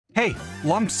Hey,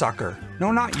 Lumpsucker.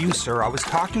 No, not you, sir. I was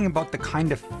talking about the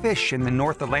kind of fish in the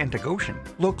North Atlantic Ocean.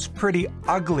 Looks pretty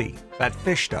ugly, that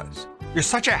fish does. You're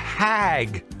such a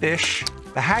hagfish.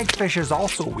 The hagfish is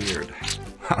also weird.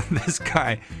 This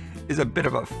guy is a bit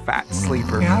of a fat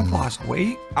sleeper. Yeah, I've lost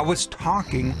weight. I was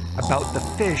talking about the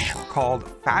fish called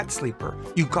fat sleeper.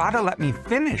 You gotta let me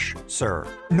finish, sir.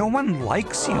 No one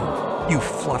likes you, you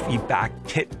fluffy-backed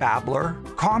tit-babbler.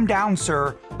 Calm down,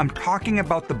 sir. I'm talking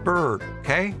about the bird,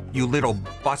 okay? You little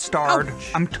bustard.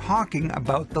 Ouch. I'm talking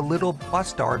about the little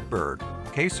bustard bird.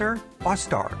 Okay, sir?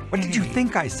 Bustard. What did you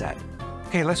think I said?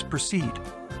 Okay, let's proceed.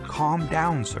 Calm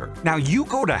down, sir. Now you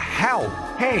go to hell.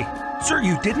 Hey, sir,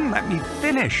 you didn't let me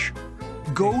finish.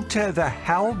 Go to the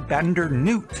Hellbender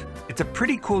Newt. It's a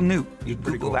pretty cool newt. You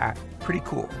Google that. Pretty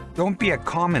cool. Don't be a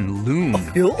common loon.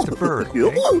 It's a bird.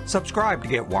 Okay? Subscribe to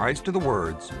get wise to the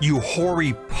words. You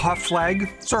Hoary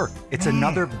Puffleg. Sir, it's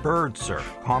another bird, sir.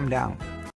 Calm down.